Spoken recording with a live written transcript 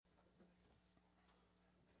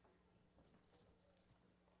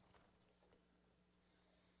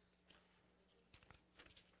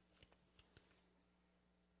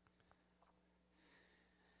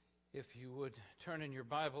If you would turn in your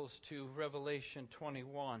Bibles to Revelation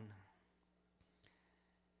 21.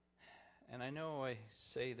 And I know I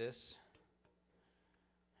say this,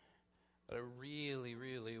 but I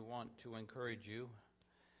really want to encourage you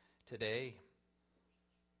today,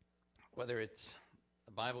 whether it's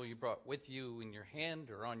the Bible you brought with you in your hand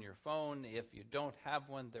or on your phone. If you don't have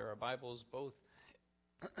one, there are Bibles both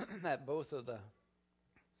at both of the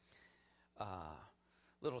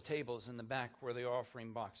little tables in the back where the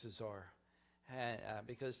offering boxes are.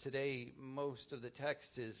 Because today most of the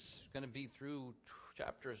text is going to be through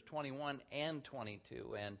chapters 21 and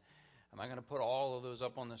 22, and I'm not going to put all of those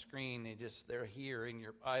up on the screen. They're here in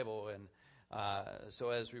your Bible, and so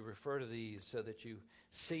as we refer to these, so that you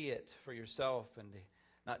see it for yourself and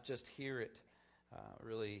not just hear it.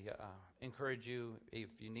 Really encourage you, if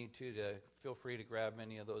you need to feel free to grab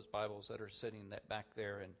any of those Bibles that are sitting back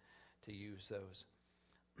there and to use those.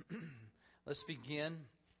 Let's begin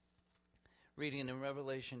reading in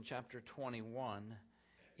Revelation chapter 21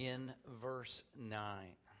 in verse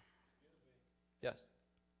 9. Yes?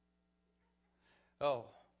 Oh.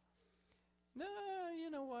 No, you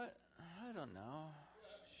know what? I don't know.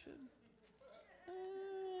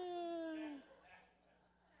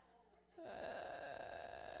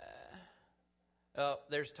 Oh,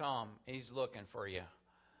 there's Tom. He's looking for you.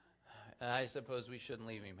 I suppose we shouldn't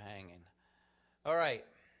leave him hanging. All right.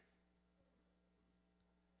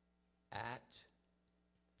 At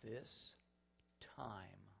this time,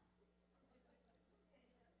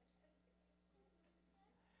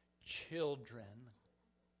 children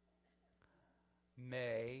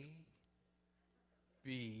may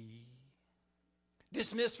be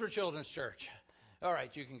dismissed for children's church. All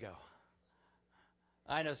right, you can go.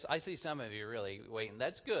 I know. I see some of you really waiting.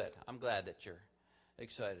 That's good. I'm glad that you're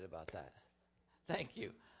excited about that. Thank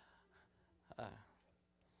you.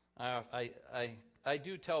 I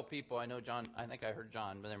do tell people, I know John, I think I heard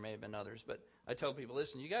John, but there may have been others, but I tell people,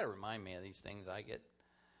 listen, you got to remind me of these things.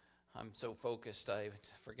 I'm so focused, I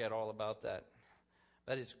forget all about that.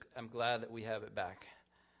 But I'm glad that we have it back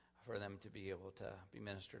for them to be able to be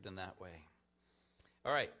ministered in that way.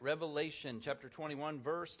 All right, Revelation chapter 21,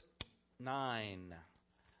 verse 9.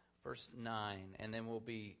 Verse 9, and then we'll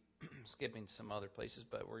be skipping some other places,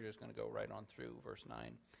 but we're just going to go right on through verse 9.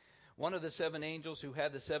 One of the seven angels who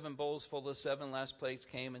had the seven bowls full of the seven last plagues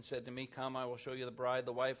came and said to me, "Come, I will show you the bride,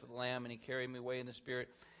 the wife of the Lamb." And he carried me away in the Spirit,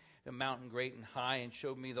 a mountain great and high, and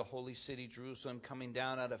showed me the holy city, Jerusalem, coming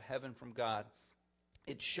down out of heaven from God.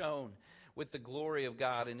 It shone with the glory of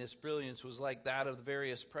God, and its brilliance was like that of the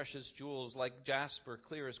various precious jewels, like jasper,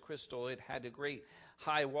 clear as crystal. It had a great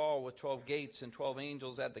high wall with 12 gates, and 12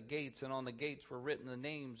 angels at the gates, and on the gates were written the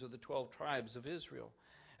names of the 12 tribes of Israel.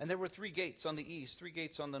 And there were 3 gates on the east, 3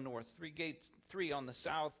 gates on the north, 3 on the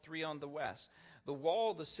south, 3 on the west. The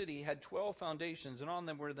wall of the city had 12 foundations, and on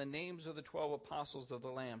them were the names of the 12 apostles of the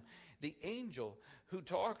Lamb. The angel who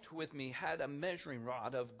talked with me had a measuring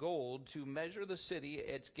rod of gold to measure the city,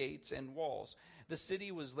 its gates and walls. The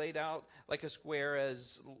city was laid out like a square,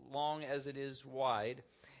 as long as it is wide.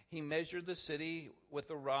 He measured the city with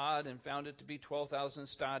a rod and found it to be 12,000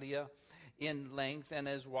 stadia in length, and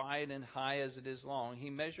as wide and high as it is long. He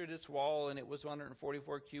measured its wall, and it was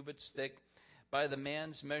 144 cubits thick by the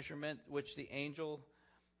man's measurement which the angel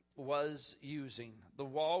was using. The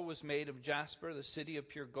wall was made of jasper, the city of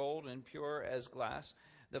pure gold, and pure as glass.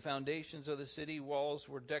 The foundations of the city walls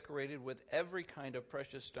were decorated with every kind of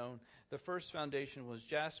precious stone. The first foundation was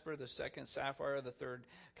jasper, the second sapphire, the third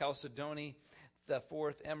chalcedony, the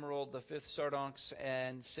fourth emerald, the fifth sardonyx,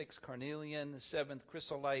 and sixth carnelian, the seventh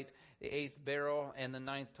chrysolite, the eighth beryl, and the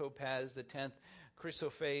ninth topaz, the 10th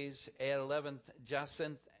chrysoprase, 11th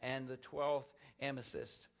jacinth, and the 12th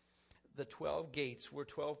amethyst. The 12 gates were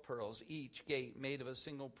 12 pearls, each gate made of a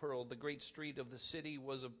single pearl. The great street of the city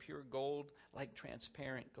was of pure gold, like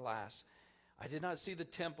transparent glass. I did not see the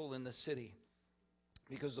temple in the city,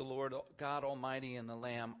 because the Lord God Almighty and the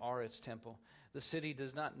Lamb are its temple. The city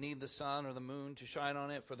does not need the sun or the moon to shine on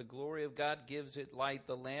it, for the glory of God gives it light.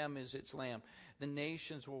 The Lamb is its lamp. The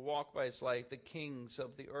nations will walk by its light. The kings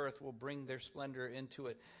of the earth will bring their splendor into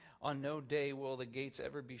it. On no day will the gates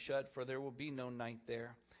ever be shut, for there will be no night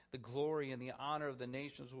there. The glory and the honor of the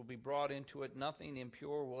nations will be brought into it. Nothing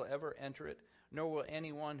impure will ever enter it, nor will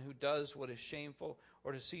anyone who does what is shameful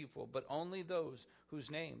or deceitful, but only those whose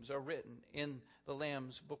names are written in the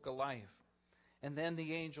Lamb's book of life. And then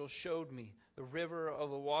the angel showed me the river of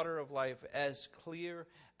the water of life, as clear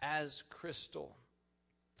as crystal,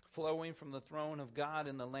 flowing from the throne of God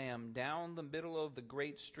and the Lamb down the middle of the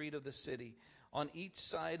great street of the city. On each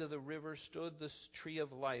side of the river stood the tree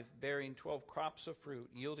of life, bearing 12 crops of fruit,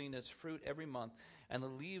 yielding its fruit every month, and the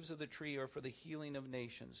leaves of the tree are for the healing of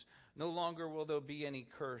nations. No longer will there be any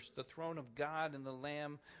curse. The throne of God and the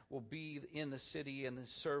Lamb will be in the city, and the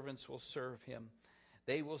servants will serve him.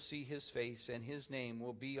 They will see his face, and his name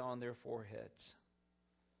will be on their foreheads.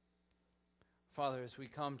 Father, as we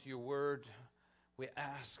come to your word, we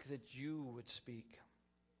ask that you would speak.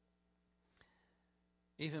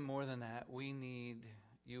 Even more than that, we need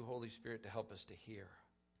you, Holy Spirit, to help us to hear.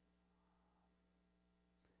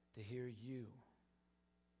 To hear you.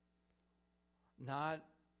 Not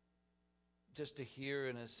just to hear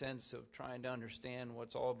in a sense of trying to understand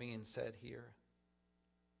what's all being said here,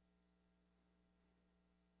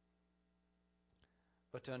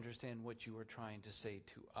 but to understand what you are trying to say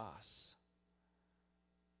to us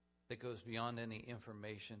that goes beyond any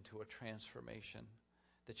information to a transformation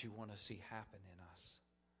that you want to see happen in us.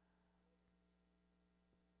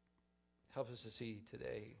 Help us to see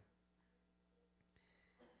today,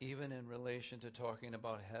 even in relation to talking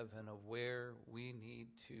about heaven, of where we need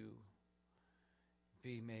to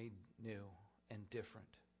be made new and different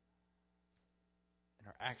in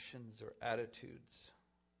our actions or attitudes,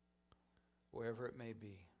 wherever it may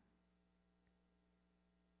be.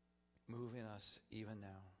 Move in us even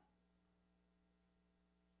now.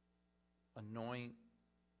 Anoint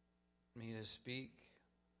me to speak.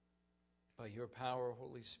 By your power,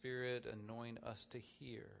 Holy Spirit, anoint us to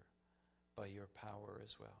hear by your power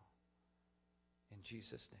as well. In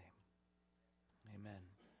Jesus' name, amen.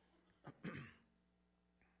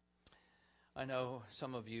 I know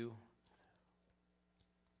some of you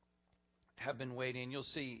have been waiting. You'll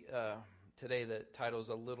see today the title's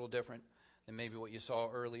a little different than maybe what you saw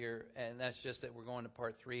earlier, and that's just that we're going to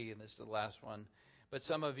part 3, and this is the last one. But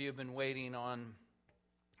some of you have been waiting on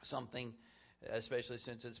something, especially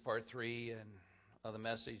since it's part 3 and of the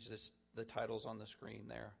message. The title's on the screen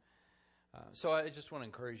there. So I just want to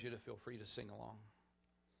encourage you to feel free to sing along.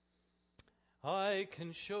 I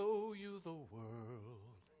can show you the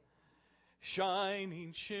world,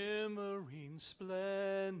 shining, shimmering,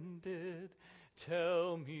 splendid.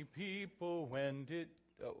 Tell me, people, when did...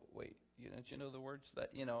 Oh, wait, don't you know the words?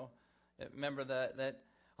 That, remember that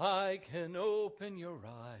I can open your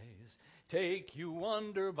eyes, take you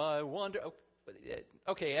wonder by wonder.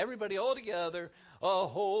 Okay, everybody all together. A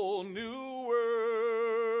whole new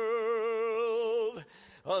world,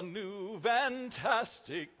 a new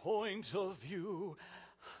fantastic point of view.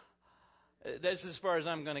 That's as far as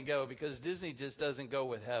I'm going to go, because Disney just doesn't go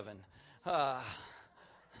with heaven. But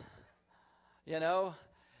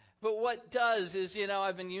what does is,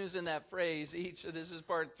 I've been using that phrase this is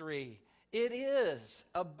part 3. It is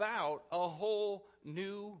about a whole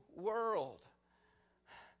new world.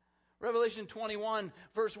 Revelation 21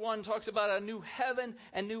 verse 1 talks about a new heaven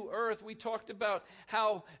and new earth. We talked about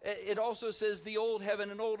how it also says the old heaven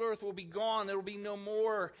and old earth will be gone. There will be no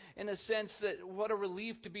more, in a sense that what a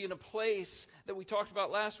relief to be in a place that we talked about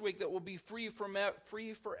last week that will be free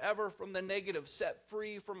forever from the negative, set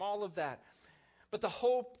free from all of that. But the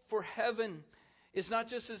hope for heaven is not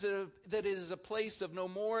just that it is a place of no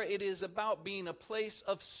more. It is about being a place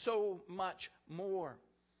of so much more.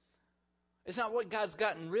 It's not what God's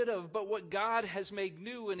gotten rid of, but what God has made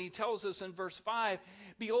new. And he tells us in verse 5,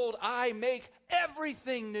 behold, I make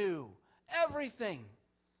everything new. Everything.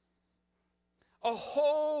 A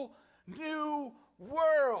whole new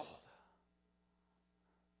world.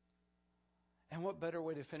 And what better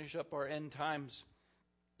way to finish up our end times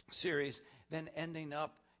series than ending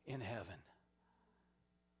up in heaven?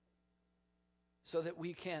 So that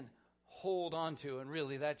we can hold on to, and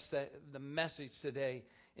really that's the message today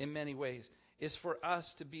in many ways, is for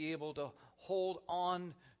us to be able to hold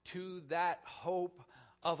on to that hope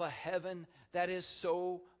of a heaven that is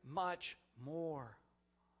so much more.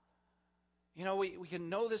 We can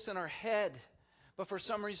know this in our head, but for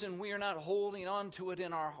some reason we are not holding on to it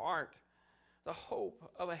in our heart. The hope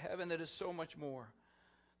of a heaven that is so much more.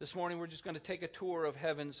 This morning we're just going to take a tour of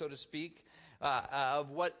heaven, so to speak,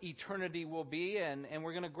 of what eternity will be, and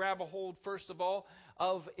we're going to grab a hold, first of all,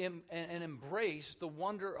 of and embrace the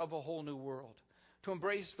wonder of a whole new world. To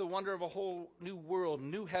embrace the wonder of a whole new world,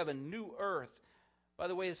 new heaven, new earth. By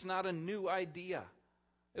the way, it's not a new idea.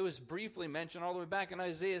 It was briefly mentioned all the way back in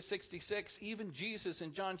Isaiah 66. Even Jesus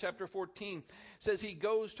in John chapter 14 says he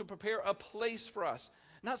goes to prepare a place for us.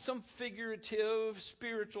 Not some figurative,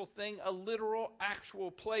 spiritual thing, a literal,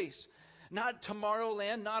 actual place. Not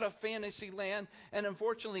Tomorrowland, not a fantasy land. And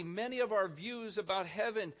unfortunately, many of our views about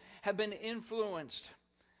heaven have been influenced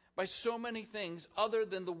by so many things other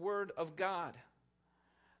than the Word of God.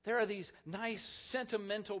 There are these nice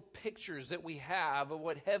sentimental pictures that we have of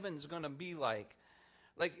what heaven's going to be like.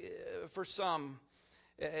 Like for some,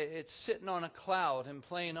 it's sitting on a cloud and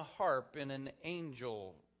playing a harp in an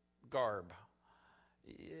angel garb.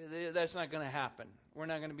 That's not going to happen. We're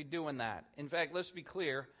not going to be doing that. In fact, let's be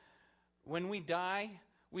clear. When we die,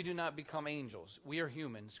 we do not become angels. We are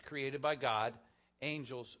humans created by God.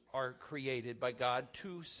 Angels are created by God.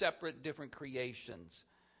 Two separate, different creations.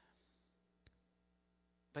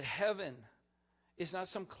 But heaven is not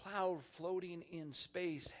some cloud floating in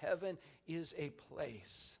space. Heaven is a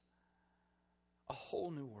place, a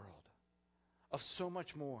whole new world of so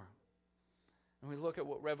much more. And we look at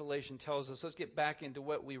what Revelation tells us. Let's get back into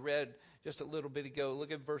what we read just a little bit ago.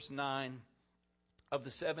 Look at verse 9. Of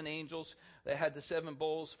the 7 angels that had the 7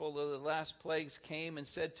 bowls full of the last plagues came and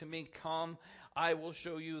said to me, "Come, I will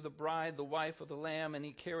show you the bride, the wife of the Lamb." And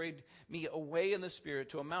he carried me away in the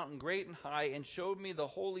Spirit to a mountain great and high, and showed me the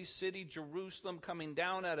holy city, Jerusalem, coming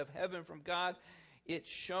down out of heaven from God. It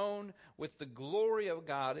shone with the glory of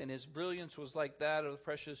God, and its brilliance was like that of a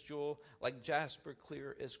precious jewel, like jasper,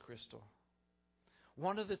 clear as crystal.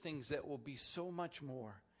 One of the things that will be so much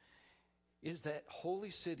more is that holy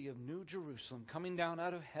city of New Jerusalem coming down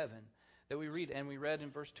out of heaven that we read, and we read in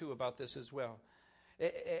verse 2 about this as well.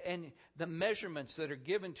 And the measurements that are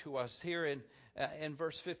given to us here in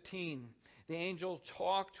verse 15. The angel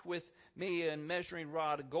talked with me in measuring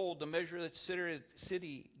rod of gold to measure the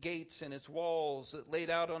city gates and its walls, that laid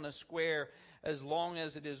out on a square as long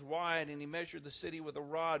as it is wide. And he measured the city with a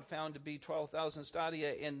rod found to be 12,000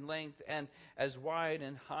 stadia in length, and as wide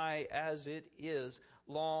and high as it is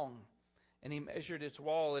long. And he measured its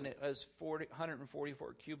wall, and it was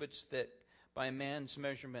 144 cubits thick by man's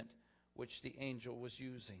measurement, which the angel was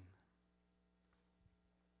using.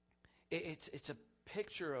 It's a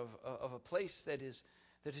picture of a place that is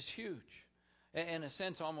huge. In a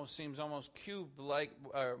sense, almost seems almost cube-like,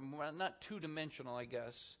 or not two-dimensional, I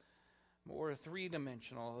guess, more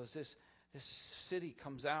three-dimensional as this city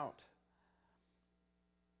comes out.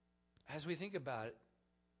 As we think about it,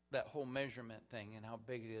 that whole measurement thing and how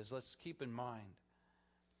big it is, let's keep in mind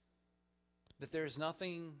that there is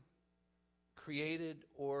nothing created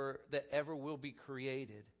or that ever will be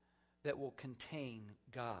created that will contain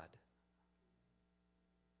God.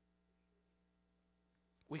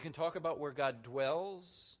 We can talk about where God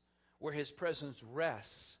dwells, where his presence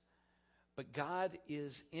rests, but God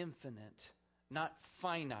is infinite, not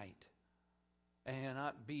finite, and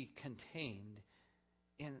cannot be contained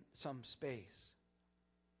in some space.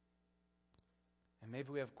 And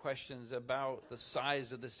maybe we have questions about the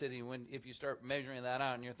size of the city if you start measuring that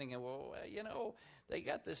out and you're thinking, well, they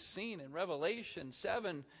got this scene in Revelation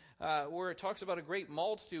 7 where it talks about a great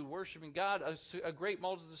multitude worshiping God, a great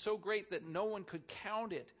multitude so great that no one could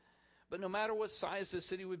count it. But no matter what size the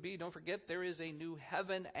city would be, don't forget there is a new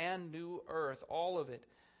heaven and new earth, all of it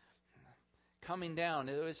coming down.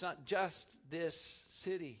 It's not just this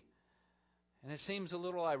city. And it seems a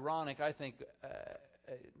little ironic, I think,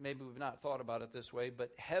 maybe we've not thought about it this way, but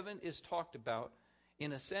heaven is talked about,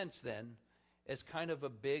 in a sense then, as kind of a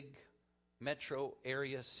big metro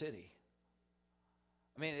area city.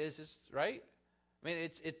 I mean, is this right? I mean,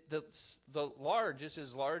 the largest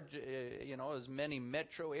is large, as many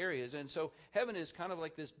metro areas. And so heaven is kind of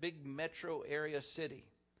like this big metro area city.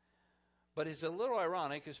 But it's a little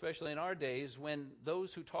ironic, especially in our days, when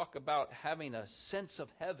those who talk about having a sense of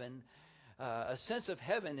heaven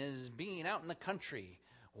is being out in the country,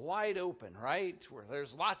 wide open, right? Where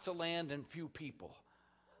there's lots of land and few people.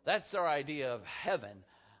 That's their idea of heaven.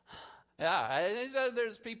 Yeah,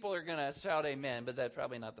 there's people who are going to shout amen, but that's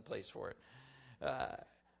probably not the place for it.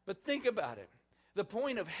 But think about it. The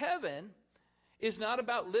point of heaven is not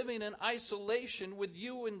about living in isolation with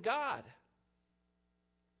you and God,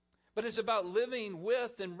 but it's about living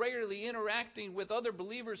with and regularly interacting with other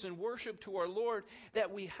believers in worship to our Lord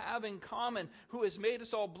that we have in common, who has made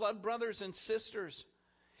us all blood brothers and sisters.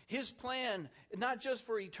 His plan, not just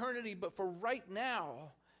for eternity, but for right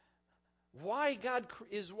now. Why God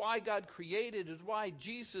created is why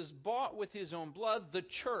Jesus bought with his own blood the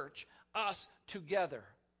church, us together.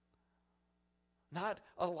 Not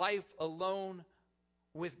a life alone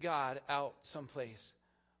with God out someplace,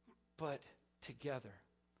 but together.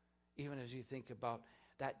 Even as you think about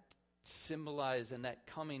that symbolized and that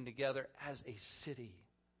coming together as a city.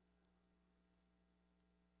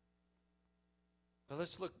 But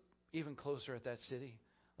let's look even closer at that city.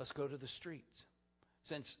 Let's go to the streets.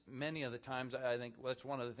 Since many of the times, I think that's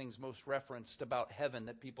one of the things most referenced about heaven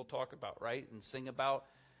that people talk about, right? And sing about,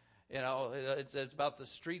 it's about the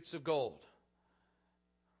streets of gold.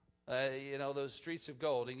 Those streets of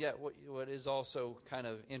gold. And yet what is also kind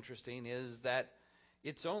of interesting is that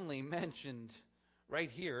it's only mentioned right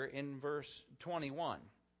here in verse 21.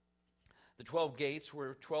 The 12 gates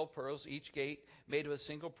were 12 pearls, each gate made of a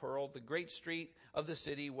single pearl. The great street of the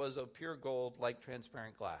city was of pure gold, like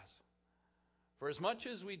transparent glass. For as much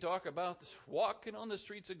as we talk about walking on the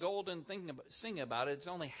streets of gold and sing about it, it's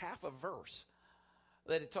only half a verse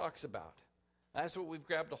that it talks about. That's what we've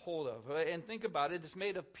grabbed a hold of. And think about it. It's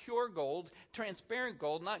made of pure gold, transparent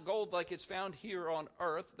gold, not gold like it's found here on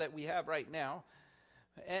earth that we have right now.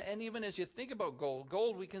 And even as you think about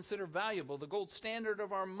gold we consider valuable. The gold standard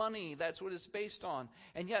of our money, that's what it's based on.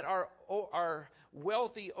 And yet our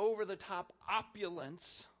wealthy, over-the-top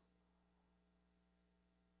opulence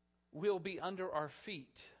will be under our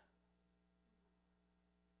feet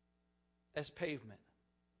as pavement.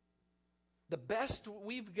 The best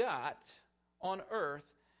we've got on earth,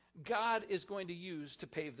 God is going to use to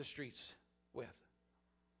pave the streets with.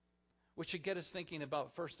 Which should get us thinking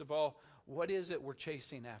about, first of all, what is it we're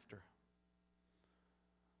chasing after?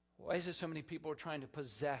 Why is it so many people are trying to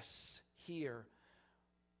possess here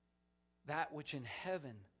that which in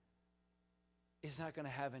heaven is not going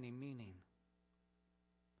to have any meaning?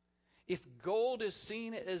 If gold is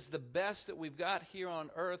seen as the best that we've got here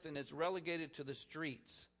on earth and it's relegated to the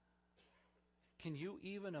streets, can you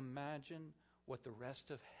even imagine what the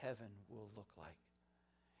rest of heaven will look like?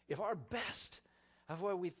 If our best of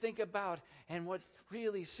what we think about and what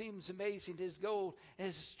really seems amazing is gold,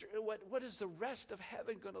 what is the rest of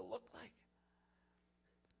heaven going to look like?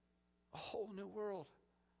 A whole new world.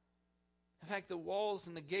 In fact, the walls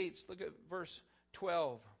and the gates, look at verse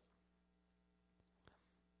 12.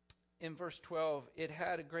 In verse 12, it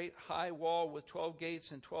had a great high wall with 12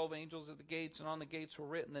 gates and 12 angels at the gates, and on the gates were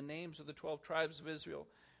written the names of the 12 tribes of Israel.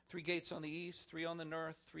 3 gates on the east, 3 on the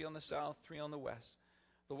north, 3 on the south, 3 on the west.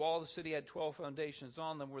 The wall of the city had 12 foundations.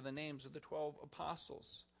 On them were the names of the 12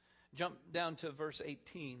 apostles. Jump down to verse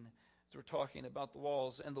 18 as we're talking about the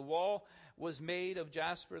walls. And the wall was made of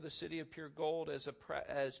jasper, the city of pure gold,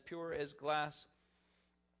 as pure as glass.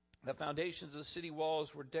 The foundations of the city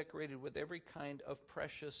walls were decorated with every kind of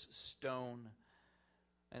precious stone.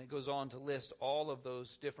 And it goes on to list all of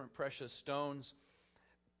those different precious stones.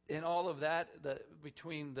 And all of that,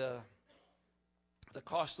 between the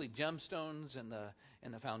costly gemstones and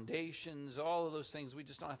the foundations, all of those things, we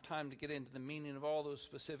just don't have time to get into the meaning of all those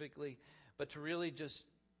specifically, but to really just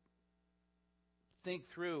think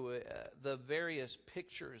through the various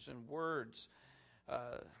pictures and words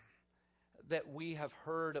that we have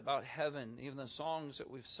heard about heaven, even the songs that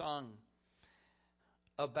we've sung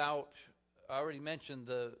about. I already mentioned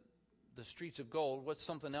the streets of gold. What's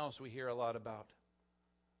something else we hear a lot about?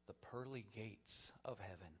 The pearly gates of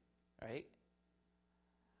heaven, right?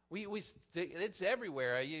 It's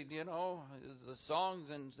everywhere, you know, the songs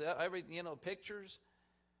and everything, pictures.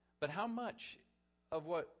 But how much of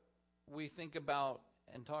what we think about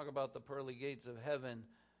and talk about the pearly gates of heaven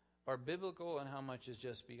are biblical, and how much is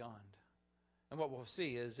just beyond? And what we'll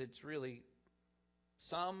see is it's really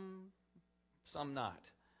some not.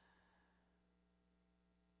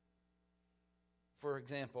 For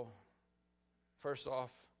example, first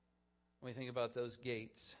off, when we think about those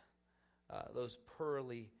gates, those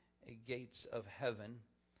pearly gates of heaven,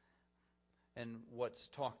 and what's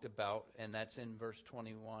talked about, and that's in verse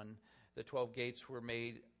 21. The 12 gates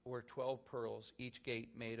were 12 pearls, each gate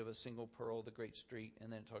made of a single pearl, the great street,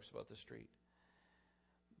 and then it talks about the street.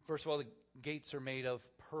 First of all, the gates are made of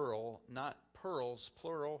pearl, not pearls,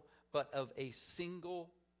 plural, but of a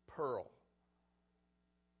single pearl.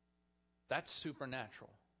 That's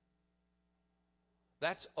supernatural.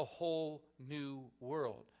 That's a whole new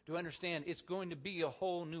world. To understand, it's going to be a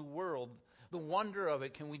whole new world. The wonder of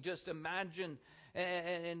it, can we just imagine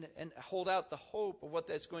and hold out the hope of what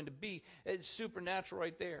that's going to be? It's supernatural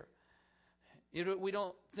right there. We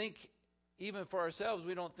don't think, even for ourselves,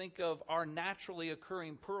 we don't think of our naturally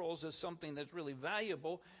occurring pearls as something that's really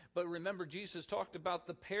valuable. But remember, Jesus talked about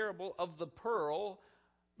the parable of the pearl,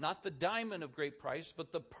 not the diamond of great price,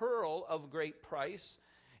 but the pearl of great price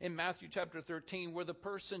in Matthew chapter 13, where the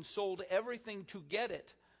person sold everything to get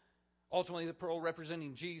it. Ultimately, the pearl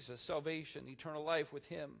representing Jesus, salvation, eternal life with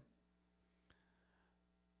him.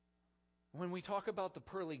 When we talk about the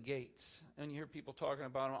pearly gates, and you hear people talking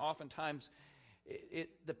about them, oftentimes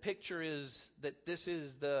the picture is that this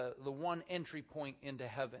is the one entry point into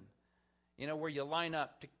heaven. Where you line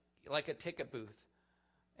up like a ticket booth.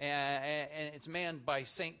 And it's manned by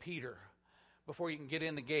St. Peter before you can get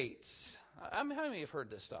in the gates. how many of you have heard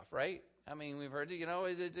this stuff, right? I mean, we've heard, to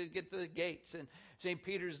get to the gates, and St.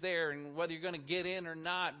 Peter's there, and whether you're going to get in or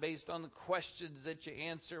not based on the questions that you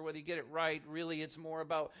answer, whether you get it right, really it's more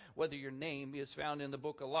about whether your name is found in the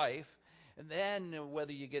book of life, and then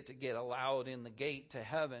whether you get allowed in the gate to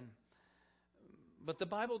heaven. But the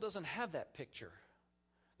Bible doesn't have that picture.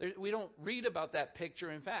 We don't read about that picture.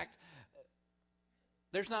 In fact,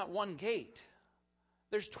 there's not one gate.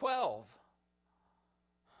 There's 12.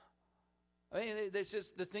 I mean, it's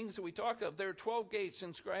just the things that we talked of. There are 12 gates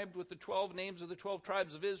inscribed with the 12 names of the 12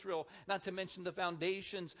 tribes of Israel, not to mention the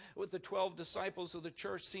foundations with the 12 disciples of the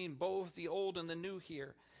church, seeing both the old and the new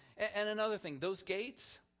here. And another thing, those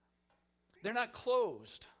gates, they're not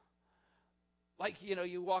closed. Like,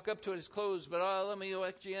 you walk up to it, it's closed, but let me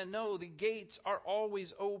let you in. No, the gates are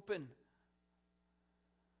always open.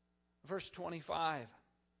 Verse 25.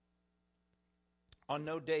 On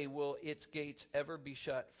no day will its gates ever be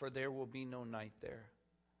shut, for there will be no night there.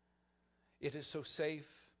 It is so safe.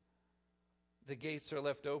 The gates are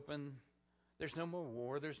left open. There's no more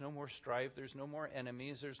war. There's no more strife. There's no more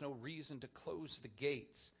enemies. There's no reason to close the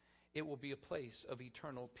gates. It will be a place of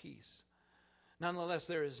eternal peace. Nonetheless,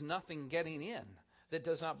 there is nothing getting in that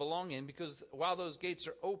does not belong in, because while those gates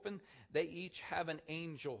are open, they each have an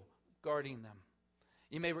angel guarding them.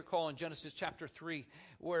 You may recall in Genesis chapter 3,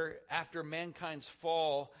 where after mankind's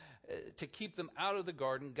fall, to keep them out of the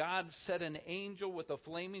garden, God set an angel with a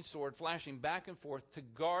flaming sword flashing back and forth to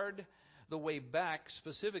guard the way back,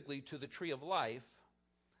 specifically to the tree of life.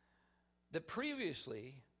 That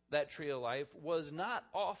previously, that tree of life was not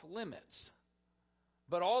off limits.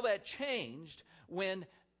 But all that changed when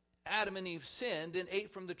Adam and Eve sinned and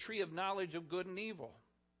ate from the tree of knowledge of good and evil.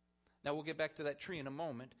 Now we'll get back to that tree in a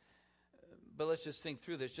moment. But let's just think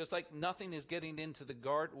through this. Just like nothing is getting into the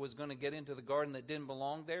garden, was going to get into the garden that didn't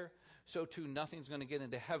belong there, so too nothing's going to get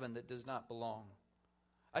into heaven that does not belong.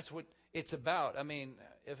 That's what it's about. I mean,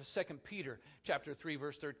 if 2 Peter chapter 3,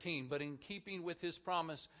 verse 13, but in keeping with his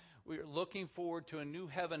promise, we're looking forward to a new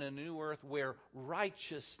heaven and a new earth where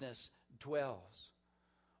righteousness dwells.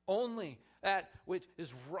 Only that which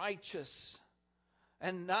is righteous.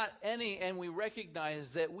 And not any, and we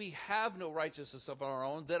recognize that we have no righteousness of our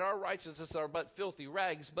own, that our righteousness are but filthy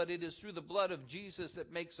rags, but it is through the blood of Jesus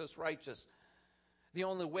that makes us righteous. The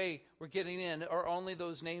only way we're getting in are only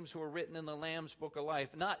those names who are written in the Lamb's Book of Life.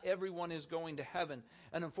 Not everyone is going to heaven.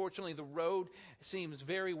 And unfortunately, the road seems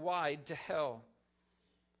very wide to hell.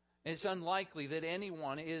 It's unlikely that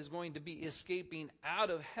anyone is going to be escaping out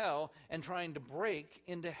of hell and trying to break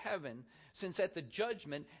into heaven, since at the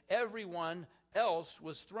judgment, everyone else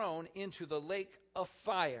was thrown into the lake of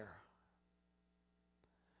fire.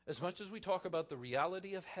 As much as we talk about the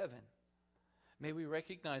reality of heaven, may we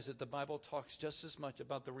recognize that the Bible talks just as much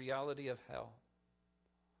about the reality of hell.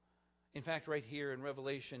 In fact, right here in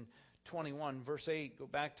Revelation 21, verse 8, go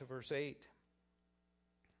back to verse 8.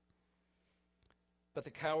 But the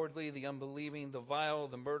cowardly, the unbelieving, the vile,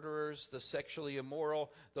 the murderers, the sexually immoral,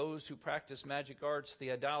 those who practice magic arts,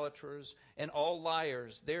 the idolaters, and all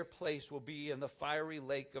liars, their place will be in the fiery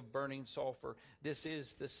lake of burning sulfur. This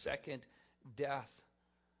is the second death.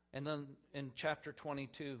 And then in chapter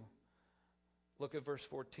 22, look at verse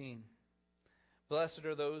 14. Blessed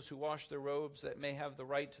are those who wash their robes, that may have the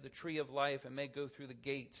right to the tree of life and may go through the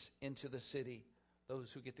gates into the city. Those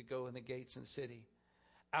who get to go in the gates in the city.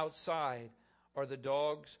 Outside are the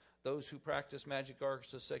dogs, those who practice magic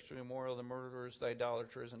arts, the sexually immoral, the murderers, the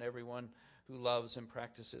idolaters, and everyone who loves and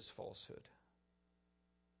practices falsehood.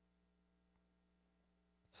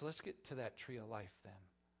 So let's get to that tree of life then.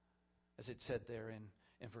 As it said there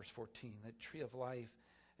in verse 14, that tree of life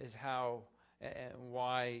is how and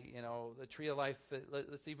why, the tree of life,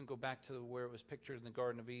 let's even go back to where it was pictured in the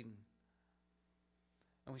Garden of Eden.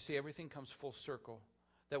 And we see everything comes full circle.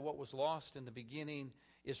 That what was lost in the beginning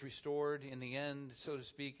is restored in the end, so to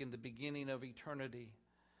speak, in the beginning of eternity.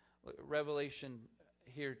 Revelation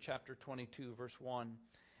here, chapter 22, verse 1.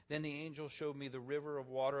 Then the angel showed me the river of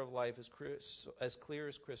water of life as clear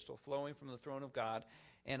as crystal, flowing from the throne of God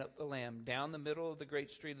and of the Lamb. Down the middle of the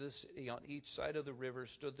great street of the city, on each side of the river,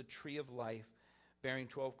 stood the tree of life, bearing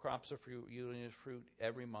 12 crops of fruit, yielding its fruit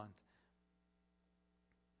every month.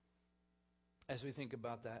 As we think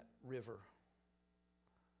about that river,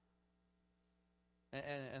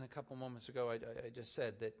 and a couple moments ago, I just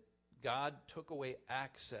said that God took away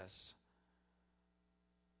access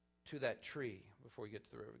to that tree before you get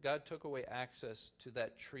to the river. God took away access to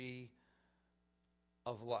that tree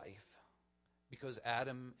of life because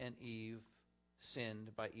Adam and Eve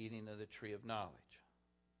sinned by eating of the tree of knowledge.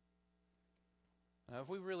 Now, if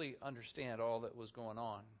we really understand all that was going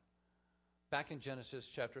on, Back in Genesis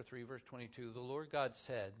chapter 3, verse 22, the Lord God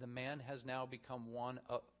said, the man has now become one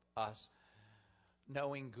of us,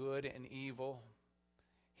 knowing good and evil.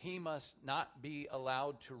 He must not be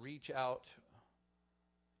allowed to reach out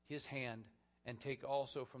his hand and take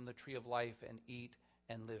also from the tree of life and eat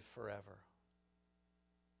and live forever.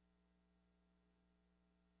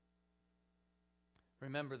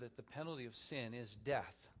 Remember that the penalty of sin is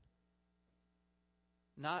death,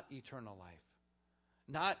 not eternal life,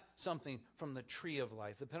 not something from the tree of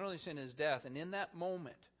life. The penalty of sin is death, and in that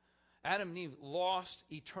moment, Adam and Eve lost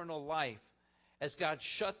eternal life as God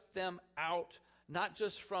shut them out, not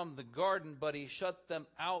just from the garden, but he shut them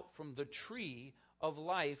out from the tree of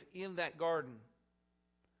life in that garden.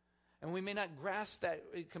 And we may not grasp that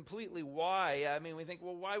completely why. I mean, we think,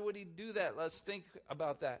 well, why would he do that? Let's think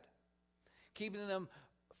about that. Keeping them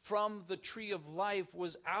from the tree of life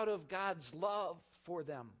was out of God's love for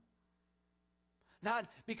them. Not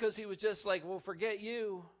because he was just like, well, forget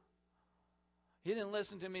you. You didn't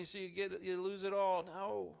listen to me, so you lose it all.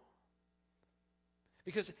 No.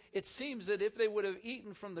 Because it seems that if they would have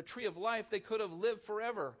eaten from the tree of life, they could have lived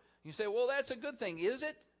forever. You say, well, that's a good thing. Is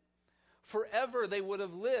it? Forever they would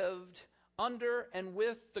have lived under and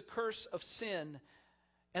with the curse of sin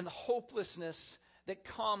and the hopelessness that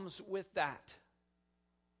comes with that,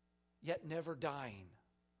 yet never dying.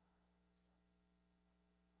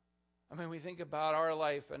 I mean, we think about our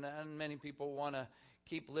life, and many people want to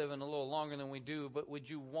keep living a little longer than we do, but would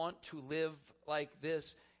you want to live like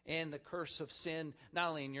this in the curse of sin, not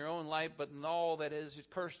only in your own life, but in all that is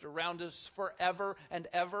cursed around us forever and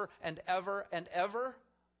ever and ever and ever?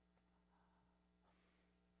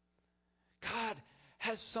 God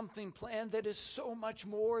has something planned that is so much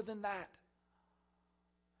more than that.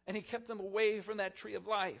 And he kept them away from that tree of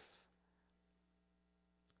life.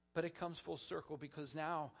 But it comes full circle, because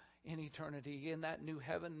now in eternity, in that new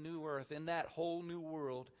heaven, new earth, in that whole new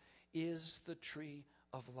world, is the tree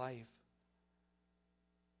of life.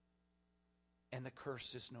 And the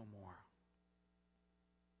curse is no more.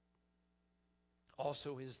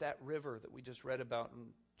 Also is that river that we just read about in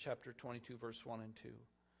chapter 22, verse 1 and 2.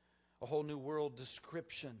 A whole new world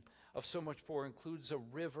description of so much more includes a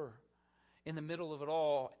river in the middle of it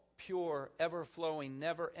all, pure, ever-flowing,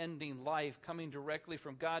 never-ending life coming directly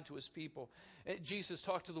from God to his people. Jesus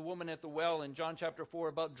talked to the woman at the well in John chapter 4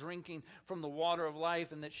 about drinking from the water of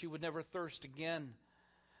life and that she would never thirst again.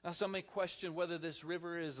 Now, some may question whether this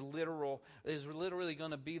river is literally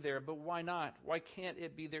going to be there, but why not? Why can't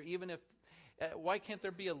it be there? Why can't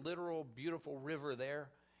there be a literal, beautiful river there,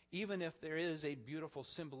 even if there is a beautiful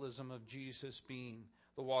symbolism of Jesus being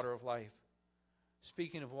the water of life?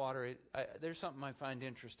 Speaking of water, there's something I find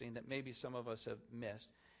interesting that maybe some of us have missed.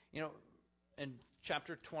 You know, in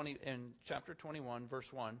chapter 21,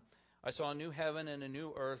 verse 1, I saw a new heaven and a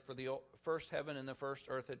new earth, for the first heaven and the first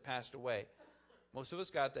earth had passed away. Most of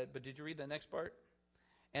us got that, but did you read the next part?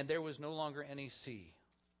 And there was no longer any sea.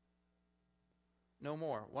 No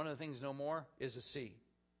more. One of the things no more is a sea.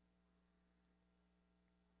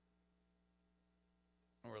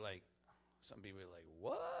 And we're like, some people are like,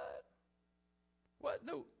 what? What?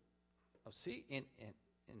 No. Oh, see, in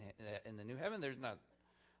the new heaven, there's not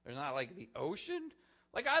like the ocean.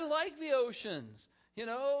 Like, I like the oceans, you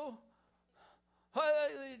know.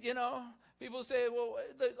 People say, well,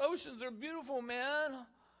 the oceans are beautiful, man.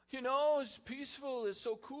 You know, it's peaceful. It's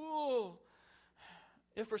so cool.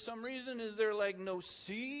 If for some reason is there like no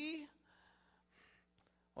sea?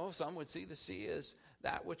 Well, some would see the sea as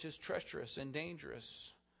that which is treacherous and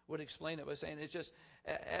dangerous. Would explain it by saying it's just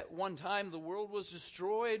at one time the world was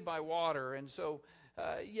destroyed by water. And so,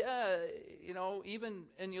 even,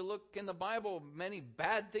 and you look in the Bible, many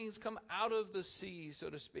bad things come out of the sea, so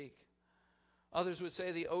to speak. Others would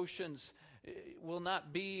say the oceans will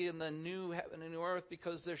not be in the new heaven and new earth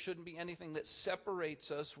because there shouldn't be anything that separates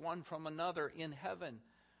us one from another in heaven.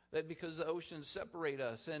 That because the oceans separate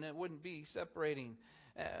us, and it wouldn't be separating.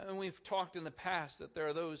 And we've talked in the past that there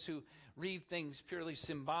are those who read things purely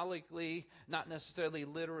symbolically, not necessarily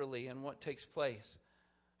literally in what takes place.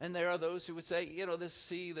 And there are those who would say, this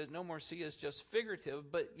sea, the no more sea is just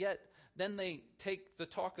figurative, but yet then they take the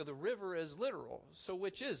talk of the river as literal. So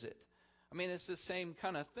which is it? I mean, it's the same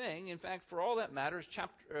kind of thing. In fact, for all that matters,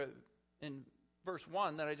 in verse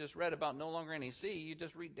 1 that I just read about no longer any sea, you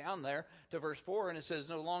just read down there to verse 4 and it says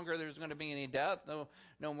no longer there's going to be any death,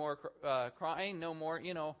 no more crying, no more,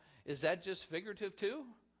 is that just figurative too?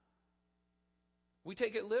 We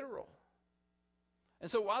take it literal.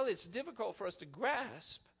 And so while it's difficult for us to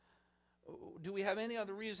grasp, do we have any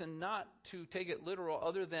other reason not to take it literal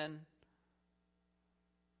other than,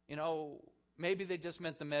 maybe they just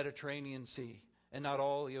meant the Mediterranean Sea and not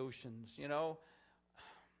all the oceans.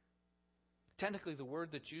 Technically the word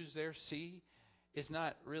that's used there, sea, is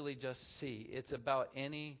not really just sea. It's about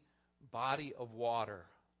any body of water.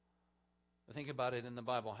 Think about it in the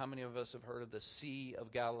Bible. How many of us have heard of the Sea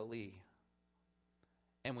of Galilee?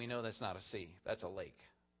 And we know that's not a sea. That's a lake,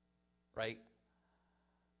 right?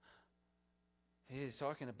 He's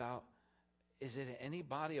talking about, is it any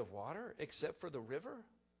body of water except for the river?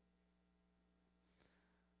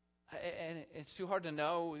 And it's too hard to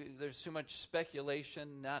know. There's too much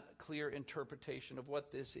speculation, not clear interpretation of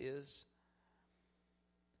what this is.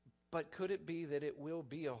 But could it be that it will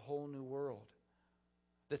be a whole new world?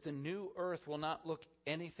 That the new earth will not look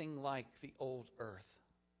anything like the old earth,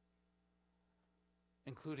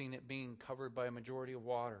 including it being covered by a majority of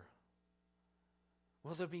water?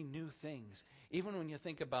 Will there be new things? Even when you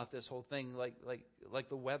think about this whole thing, like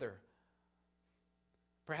the weather.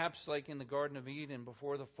 Perhaps like in the Garden of Eden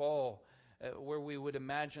before the fall, where we would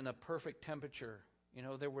imagine a perfect temperature.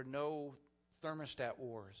 There were no thermostat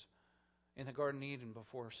wars in the Garden of Eden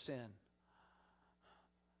before sin.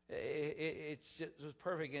 It was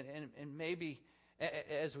perfect, and maybe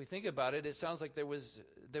as we think about it, it sounds like there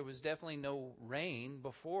was definitely no rain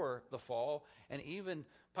before the fall, and even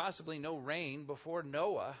possibly no rain before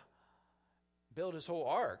Noah built his whole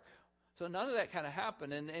ark. So none of that kind of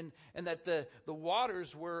happened, and that the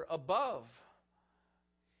waters were above,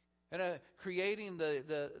 and creating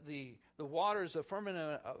the waters of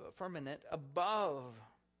firmament above,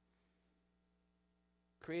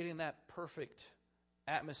 creating that perfect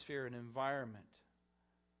atmosphere and environment.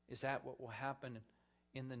 Is that what will happen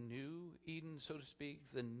in the new Eden, so to speak,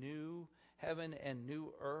 the new heaven and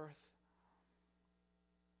new earth?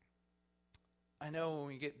 I know when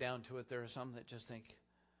we get down to it, there are some that just think,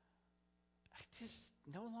 I just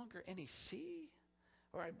no longer any sea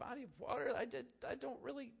or a body of water. I don't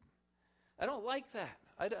like that.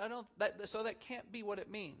 So that can't be what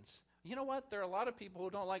it means. You know what? There are a lot of people who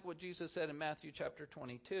don't like what Jesus said in Matthew chapter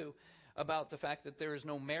 22 about the fact that there is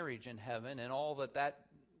no marriage in heaven and all that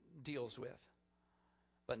deals with.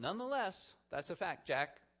 But nonetheless, that's a fact, Jack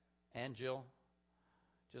and Jill.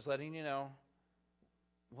 Just letting you know,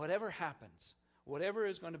 whatever happens, whatever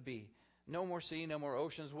is going to be, no more sea, no more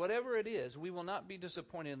oceans, whatever it is, we will not be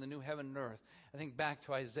disappointed in the new heaven and earth. I think back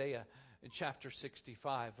to Isaiah in chapter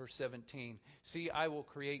 65, verse 17. See, I will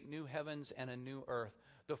create new heavens and a new earth.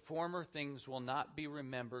 The former things will not be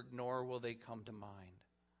remembered, nor will they come to mind.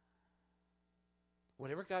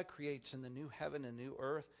 Whatever God creates in the new heaven and new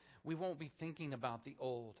earth, we won't be thinking about the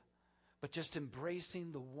old, but just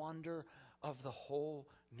embracing the wonder of the whole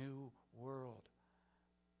new world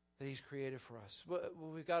that He's created for us.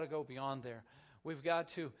 We've got to go beyond there. We've got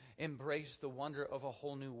to embrace the wonder of a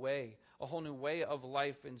whole new way of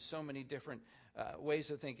life in so many different ways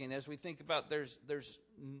of thinking. As we think about there's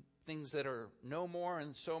things that are no more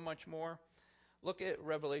and so much more. Look at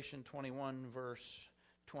Revelation 21, verse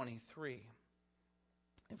 23.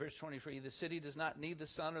 In verse 23, the city does not need the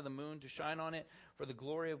sun or the moon to shine on it, for the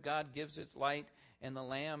glory of God gives its light, and the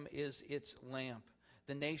Lamb is its lamp.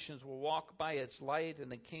 The nations will walk by its light, and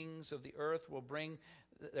the kings of the earth will bring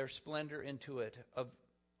their splendor into it.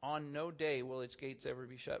 On no day will its gates ever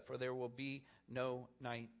be shut, for there will be no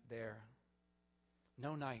night there.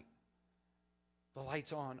 No night. The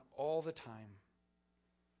light's on all the time.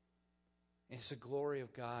 It's the glory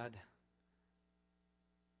of God.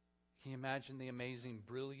 Can you imagine the amazing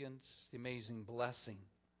brilliance, the amazing blessing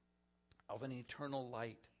of an eternal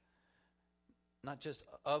light? Not just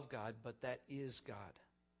of God, but that is God.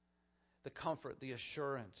 The comfort, the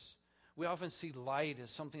assurance. We often see light as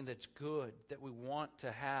something that's good, that we want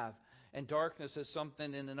to have, and darkness as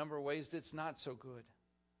something in a number of ways that's not so good.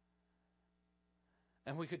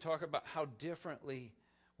 And we could talk about how differently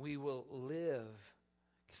we will live.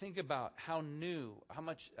 Think about how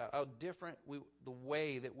different the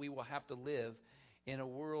way that we will have to live in a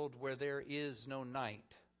world where there is no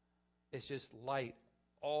night. It's just light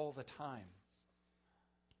all the time.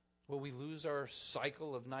 Will we lose our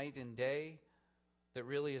cycle of night and day that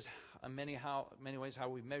really is in many ways how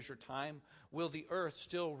we measure time? Will the earth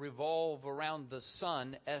still revolve around the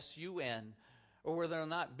sun, S-U-N, or will there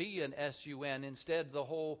not be an S-U-N? Instead, the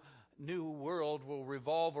whole new world will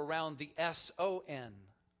revolve around the S-O-N.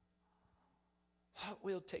 What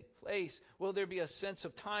will take place? Will there be a sense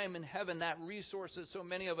of time in heaven, that resource that so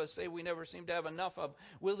many of us say we never seem to have enough of?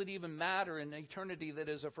 Will it even matter in eternity that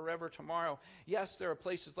is a forever tomorrow? Yes, there are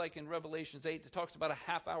places like in Revelation 8 that talks about a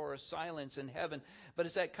half hour of silence in heaven. But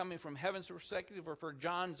is that coming from heaven's perspective or from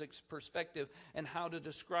John's perspective, and how to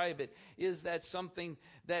describe it? Is that something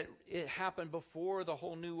that it happened before the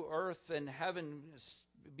whole new earth and heaven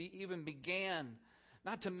even began.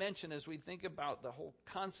 Not to mention, as we think about the whole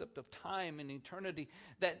concept of time and eternity,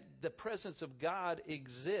 that the presence of God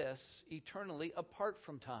exists eternally apart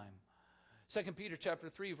from time. 2 Peter chapter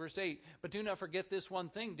 3, verse 8, but do not forget this one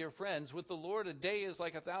thing, dear friends. With the Lord, a day is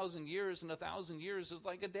like 1,000 years, and 1,000 years is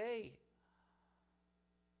like a day.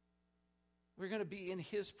 We're going to be in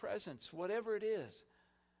His presence, whatever it is.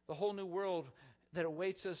 The whole new world that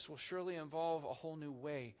awaits us will surely involve a whole new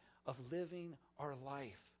way of living our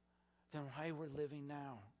life than why we're living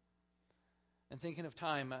now. And thinking of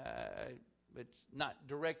time, it's not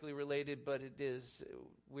directly related, but it is.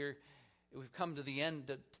 We've come to the end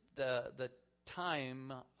of the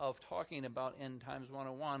time of talking about End Times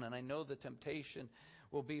 101, and I know the temptation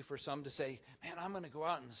will be for some to say, man, I'm going to go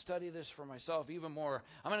out and study this for myself even more.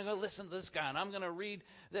 I'm going to go listen to this guy, and I'm going to read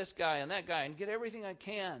this guy and that guy and get everything I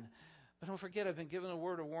can. But don't forget, I've been given a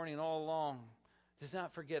word of warning all along. Do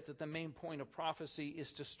not forget that the main point of prophecy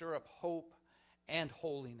is to stir up hope and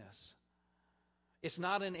holiness. It's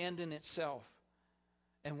not an end in itself.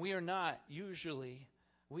 And we are not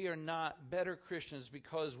better Christians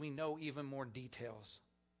because we know even more details.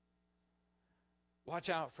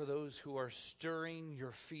 Watch out for those who are stirring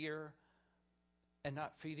your fear and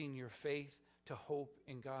not feeding your faith to hope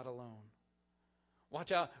in God alone.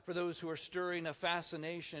 Watch out for those who are stirring a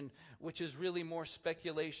fascination, which is really more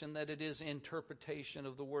speculation than it is interpretation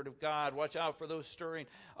of the Word of God. Watch out for those stirring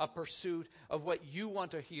a pursuit of what you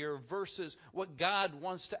want to hear versus what God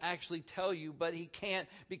wants to actually tell you, but He can't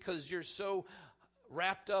because you're so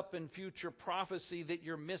wrapped up in future prophecy that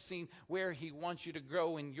you're missing where He wants you to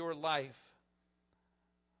grow in your life.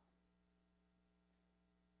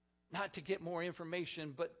 Not to get more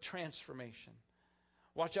information, but transformation.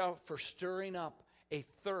 Watch out for stirring up a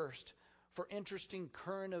thirst for interesting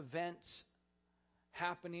current events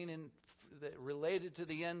happening related to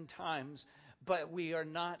the end times, but we are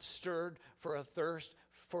not stirred for a thirst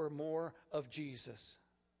for more of Jesus.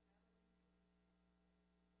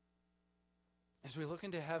 As we look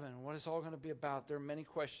into heaven, what it's all going to be about, there are many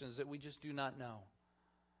questions that we just do not know.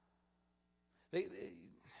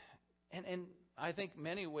 And I think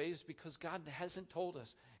many ways because God hasn't told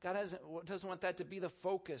us. God doesn't want that to be the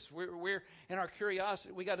focus. We're in our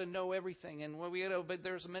curiosity. We got to know everything, and but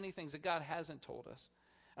there's many things that God hasn't told us.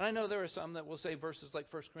 And I know there are some that will say verses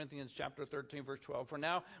like 1 Corinthians chapter 13, verse 12. For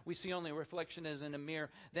now we see only reflection as in a mirror.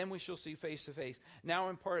 Then we shall see face to face. Now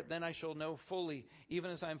in part, then I shall know fully, even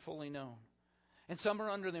as I am fully known. And some are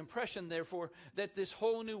under the impression, therefore, that this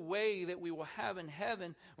whole new way that we will have in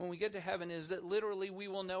heaven, when we get to heaven, is that literally we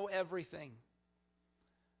will know everything.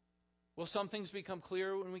 Will some things become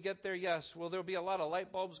clear when we get there? Yes. Will there be a lot of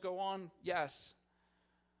light bulbs go on? Yes.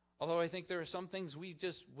 Although I think there are some things we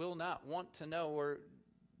just will not want to know or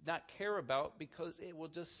not care about because it will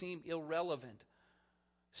just seem irrelevant.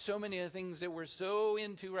 So many of the things that we're so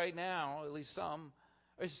into right now, at least some,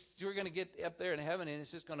 we're going to get up there in heaven and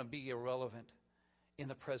it's just going to be irrelevant in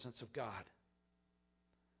the presence of God.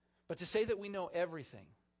 But to say that we know everything,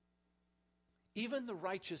 even the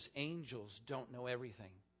righteous angels don't know everything.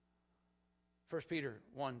 1 Peter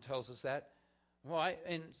 1 tells us that. Why?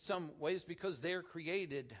 In some ways because they're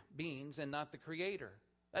created beings and not the Creator.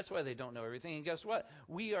 That's why they don't know everything. And guess what?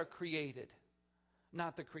 We are created,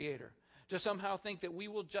 not the Creator. To somehow think that we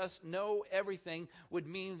will just know everything would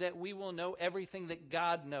mean that we will know everything that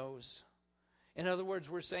God knows. In other words,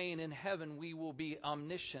 we're saying in heaven we will be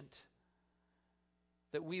omniscient.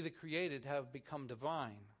 That we, the created, have become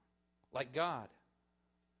divine, like God.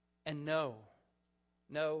 And no.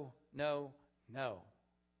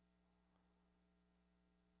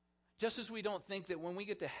 Just as we don't think that when we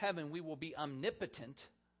get to heaven we will be omnipotent,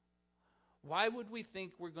 why would we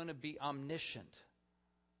think we're going to be omniscient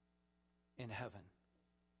in heaven?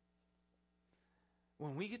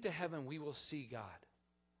 When we get to heaven, we will see God.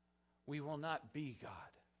 We will not be God.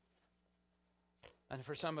 And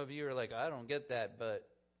for some of you are like, I don't get that, but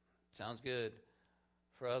sounds good.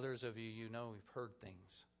 For others of you, you know we've heard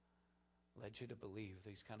things, led you to believe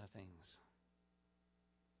these kind of things.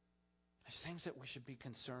 There's things that we should be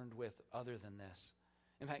concerned with other than this.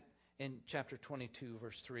 In fact, in chapter 22,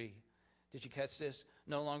 verse 3, did you catch this?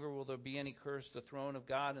 No longer will there be any curse. The throne of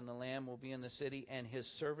God and the Lamb will be in the city, and His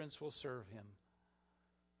servants will serve Him.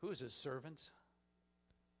 Who is His servants?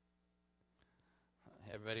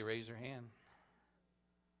 Everybody raise their hand.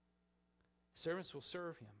 Servants will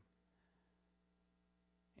serve Him.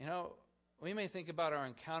 You know, we may think about our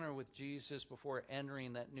encounter with Jesus before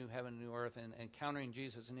entering that new heaven and new earth and encountering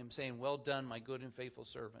Jesus and Him saying, well done, my good and faithful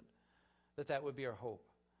servant. That would be our hope.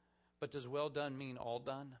 But does well done mean all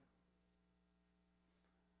done?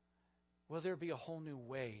 Will there be a whole new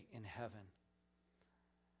way in heaven?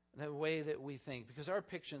 the way that we think. Because our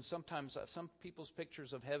picture, sometimes some people's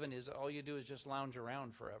pictures of heaven is all you do is just lounge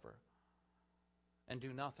around forever and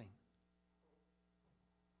do nothing.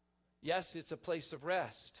 Yes, it's a place of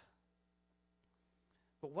rest.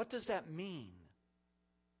 But what does that mean?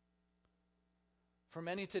 For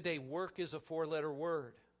many today, work is a 4-letter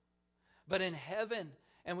word. But in heaven,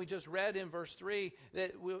 and we just read in verse 3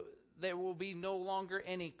 that there will be no longer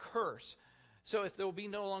any curse. So if there will be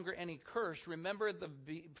no longer any curse, remember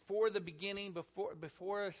before the beginning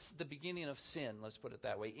of sin, let's put it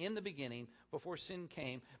that way. In the beginning, before sin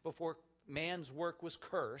came, before man's work was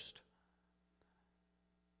cursed,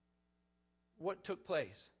 what took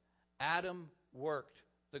place? Adam worked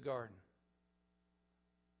the garden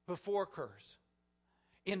before curse.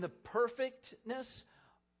 In the perfectness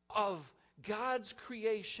of God's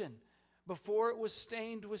creation, before it was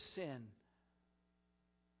stained with sin,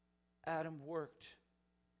 Adam worked.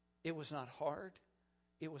 It was not hard.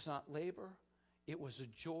 It was not labor. It was a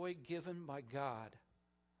joy given by God.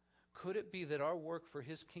 Could it be that our work for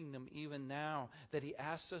His kingdom, even now, that He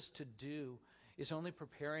asks us to do, is only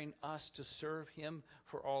preparing us to serve Him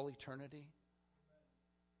for all eternity?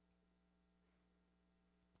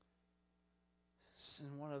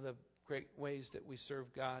 And one of the great ways that we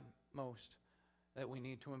serve God most, that we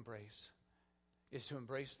need to embrace, is to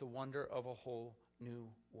embrace the wonder of a whole new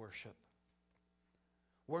worship.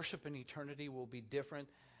 Worship in eternity will be different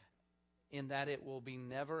in that it will be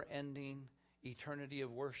never-ending eternity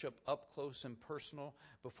of worship, up close and personal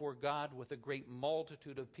before God, with a great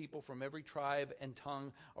multitude of people from every tribe and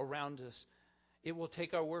tongue around us. It will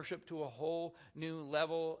take our worship to a whole new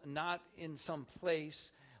level, not in some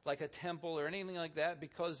place like a temple or anything like that,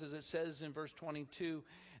 because as it says in verse 22,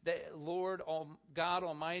 that Lord God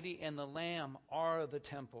Almighty and the Lamb are the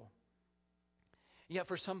temple. Yet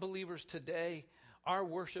for some believers today, our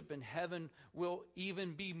worship in heaven will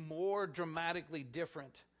even be more dramatically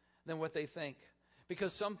different than what they think.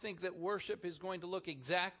 Because some think that worship is going to look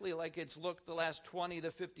exactly like it's looked the last 20 to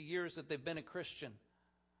 50 years that they've been a Christian.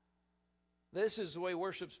 This is the way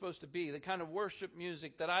worship's supposed to be, the kind of worship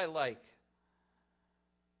music that I like.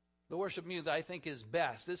 The worship music that I think is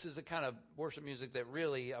best. This is the kind of worship music that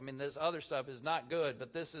really, this other stuff is not good,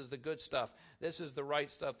 but this is the good stuff. This is the right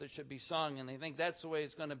stuff that should be sung, and they think that's the way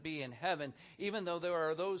it's going to be in heaven, even though there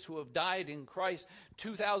are those who have died in Christ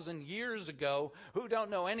 2,000 years ago who don't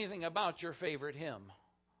know anything about your favorite hymn.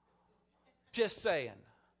 Just saying.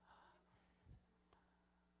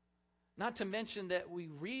 Not to mention that we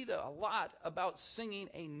read a lot about singing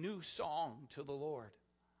a new song to the Lord.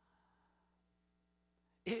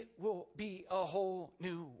 It will be a whole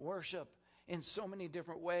new worship in so many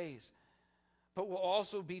different ways. But will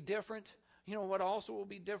also be different. You know what also will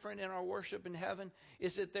be different in our worship in heaven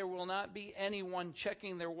is that there will not be anyone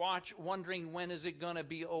checking their watch wondering when is it going to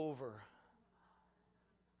be over.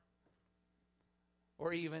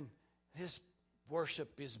 Or even, this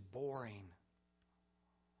worship is boring.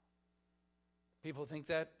 People think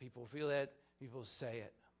that, people feel that, people say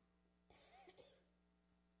it.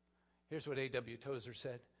 Here's what A.W. Tozer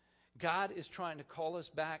said. God is trying to call us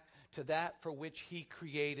back to that for which He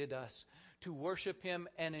created us, to worship Him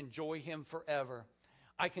and enjoy Him forever.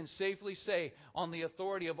 I can safely say, on the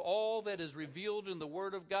authority of all that is revealed in the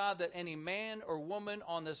Word of God, that any man or woman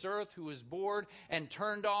on this earth who is bored and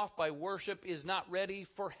turned off by worship is not ready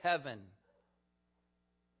for heaven.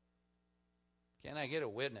 Can I get a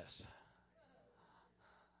witness?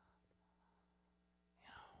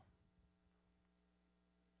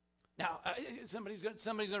 Now, somebody's going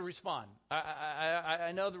to respond.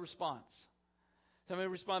 I know the response. Somebody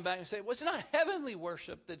will respond back and say, well, it's not heavenly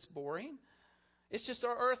worship that's boring. It's just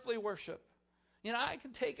our earthly worship. I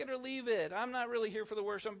can take it or leave it. I'm not really here for the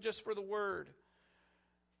worship. I'm just for the Word.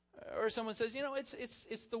 Or someone says,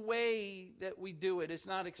 it's the way that we do it. It's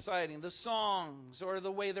not exciting. The songs or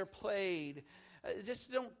the way they're played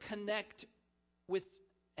just don't connect with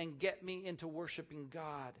and get me into worshiping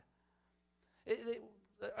God.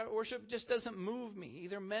 Worship just doesn't move me,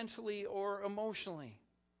 either mentally or emotionally.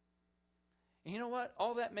 And you know what?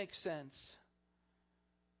 All that makes sense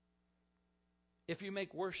if you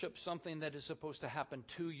make worship something that is supposed to happen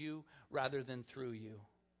to you rather than through you.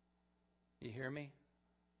 You hear me?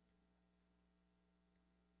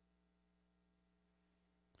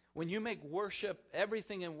 When you make worship,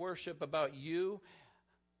 everything in worship about you,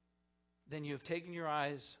 then you have taken your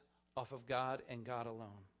eyes off of God and God alone.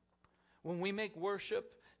 When we make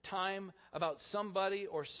worship time about somebody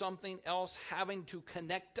or something else having to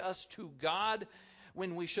connect us to God,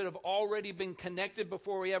 when we should have already been connected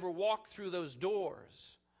before we ever walked through those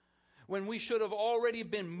doors, when we should have already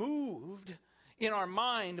been moved in our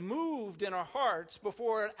mind, moved in our hearts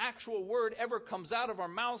before an actual word ever comes out of our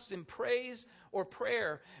mouths in praise or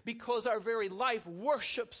prayer, because our very life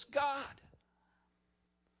worships God.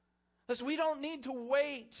 Thus, we don't need to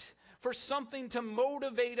wait for something to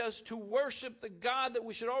motivate us to worship the God that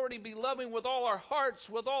we should already be loving with all our hearts,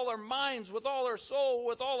 with all our minds, with all our soul,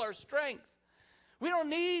 with all our strength. We don't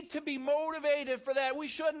need to be motivated for that. We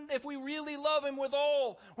shouldn't. If we really love Him with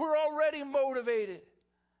all, we're already motivated.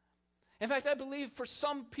 In fact, I believe for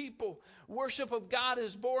some people, worship of God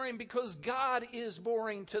is boring because God is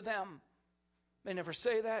boring to them. They never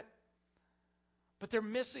say that. But they're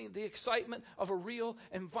missing the excitement of a real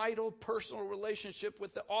and vital personal relationship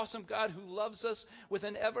with the awesome God who loves us with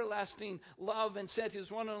an everlasting love and sent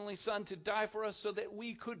His one and only Son to die for us so that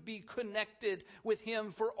we could be connected with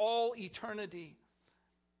Him for all eternity.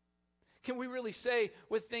 Can we really say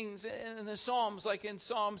with things in the Psalms, like in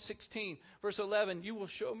Psalm 16, verse 11, you will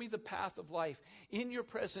show me the path of life. In your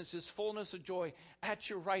presence is fullness of joy.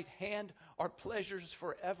 At your right hand are pleasures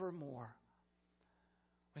forevermore.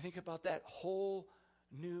 We think about that whole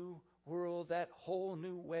new world, that whole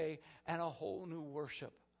new way, and a whole new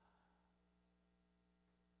worship.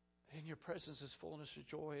 In your presence is fullness of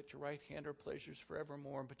joy. At your right hand are pleasures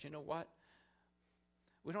forevermore. But you know what?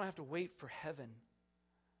 We don't have to wait for heaven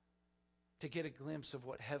to get a glimpse of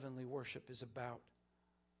what heavenly worship is about.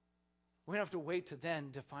 We don't have to wait to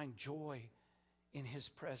then to find joy in His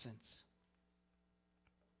presence.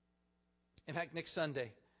 In fact, next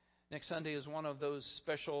Sunday is one of those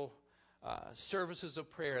special services of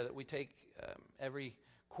prayer that we take every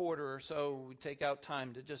quarter or so. We take out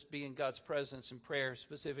time to just be in God's presence and prayer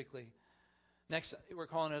specifically. Next, we're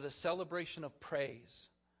calling it a celebration of praise.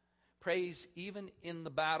 Praise even in the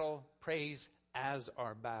battle, praise as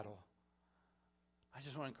our battle. I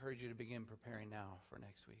just want to encourage you to begin preparing now for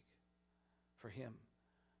next week, for Him.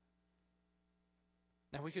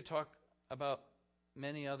 Now, we could talk about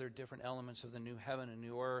many other different elements of the new heaven and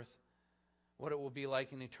new earth, what it will be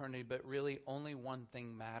like in eternity, but really only one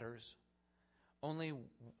thing matters.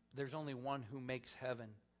 There's only one who makes heaven,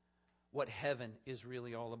 what heaven is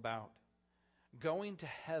really all about. Going to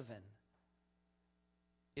heaven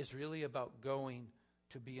is really about going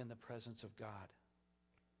to be in the presence of God.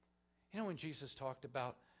 You know, when Jesus talked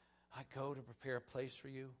about, I go to prepare a place for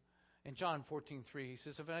you, in John 14:3, He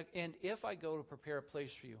says, if I go to prepare a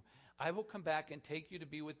place for you, I will come back and take you to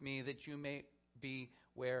be with me, that you may be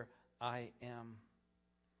where I am.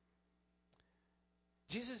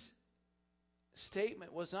 Jesus'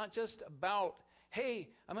 statement was not just about, hey,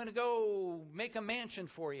 I'm going to go make a mansion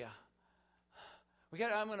for you.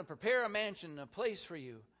 I'm going to prepare a mansion, a place for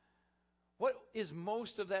you. What is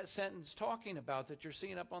most of that sentence talking about that you're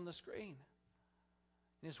seeing up on the screen?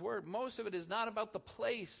 In His Word, most of it is not about the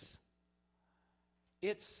place.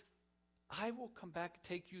 It's, I will come back and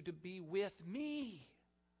take you to be with me.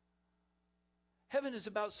 Heaven is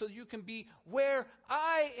about so you can be where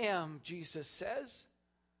I am, Jesus says.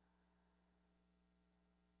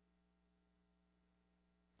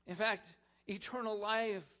 In fact, eternal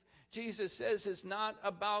life, Jesus says, is not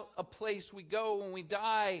about a place we go when we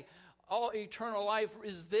die. All eternal life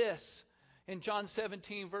is this. In John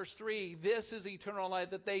 17, verse 3, this is eternal life,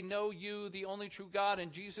 that they know you, the only true God,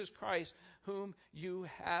 and Jesus Christ, whom you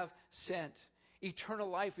have sent. Eternal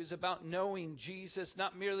life is about knowing Jesus,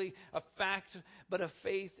 not merely a fact, but a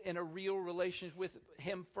faith and a real relationship with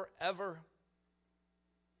Him forever.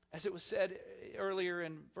 As it was said earlier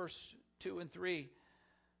in verse 2 and 3,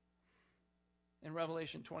 in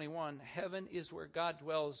Revelation 21, heaven is where God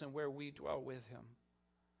dwells and where we dwell with Him.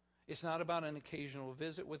 It's not about an occasional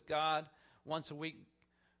visit with God once a week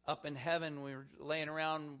up in heaven. We're laying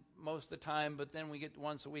around most of the time, but then we get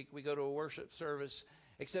once a week, we go to a worship service,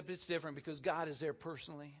 except it's different because God is there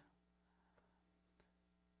personally.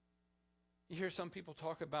 You hear some people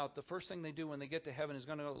talk about the first thing they do when they get to heaven is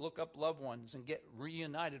going to look up loved ones and get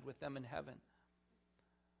reunited with them in heaven.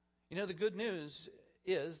 You know, the good news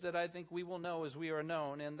is that I think we will know as we are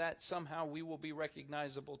known, and that somehow we will be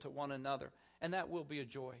recognizable to one another, and that will be a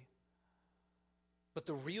joy. But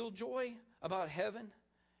the real joy about heaven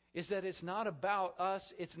is that it's not about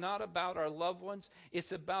us, it's not about our loved ones,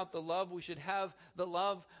 it's about the love we should have, the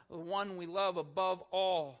one we love above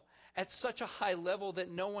all, at such a high level that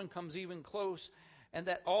no one comes even close, and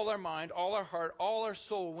that all our mind, all our heart, all our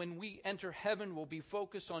soul, when we enter heaven, will be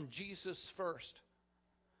focused on Jesus first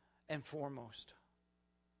and foremost.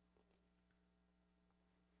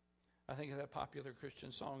 I think of that popular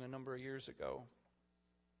Christian song a number of years ago.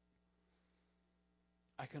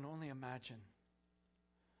 I can only imagine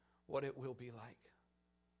what it will be like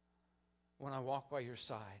when I walk by your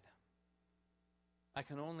side I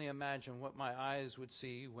can only imagine what my eyes would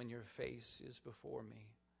see when your face is before me.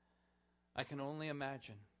 I can only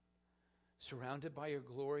imagine. Surrounded by your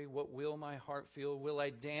glory, what will my heart feel? Will I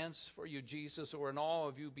dance for you, Jesus, or in awe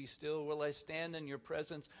of you be still? Will I stand in your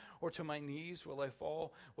presence, or to my knees will I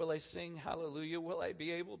fall? Will I sing hallelujah? Will I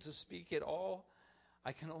be able to speak at all?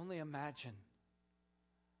 I can only imagine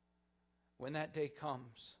when that day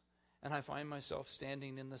comes and I find myself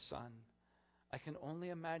standing in the sun. I can only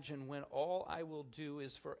imagine when all I will do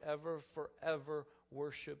is forever, forever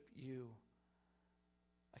worship you.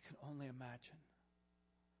 I can only imagine.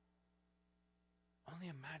 Only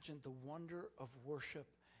imagine the wonder of worship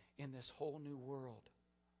in this whole new world.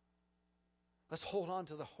 Let's hold on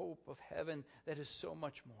to the hope of heaven that is so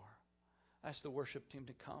much more. Ask the worship team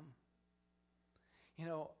to come. You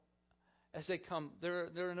know, as they come, there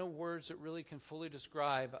are no words that really can fully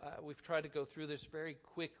describe. We've tried to go through this very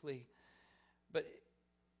quickly. But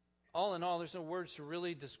all in all, there's no words to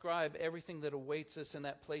really describe everything that awaits us in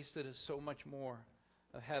that place that is so much more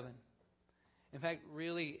of heaven. In fact,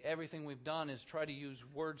 really everything we've done is try to use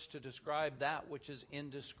words to describe that which is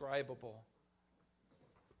indescribable.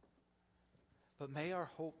 But may our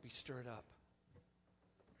hope be stirred up.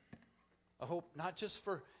 A hope not just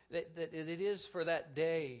for that it is for that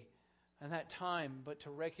day and that time, but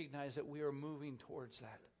to recognize that we are moving towards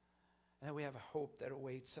that. And that we have a hope that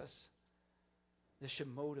awaits us. This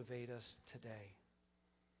should motivate us today.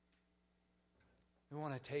 We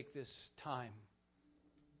want to take this time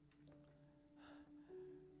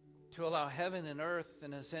to allow heaven and earth,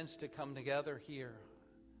 in a sense, to come together here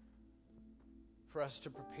for us to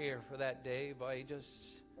prepare for that day by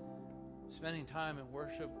just spending time in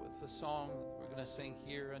worship with the song we're going to sing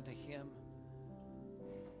here unto Him.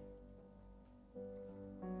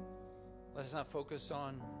 Let us not focus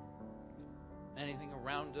on anything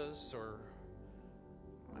around us or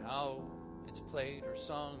how it's played or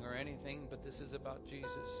sung or anything, but this is about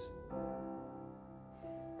Jesus.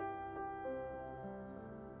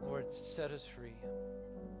 Lord, set us free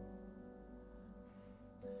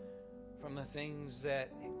from the things that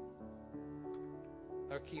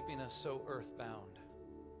are keeping us so earthbound.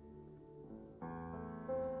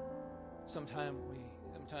 Sometimes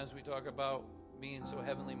we talk about being so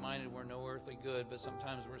heavenly minded we're no earthly good, but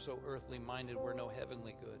sometimes we're so earthly minded we're no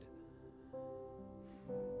heavenly good.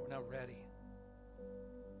 We're not ready.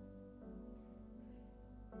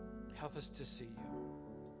 Help us to see you.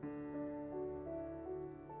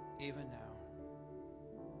 Even now,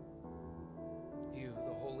 you,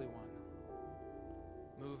 the Holy One,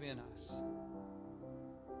 move in us,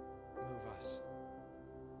 move us.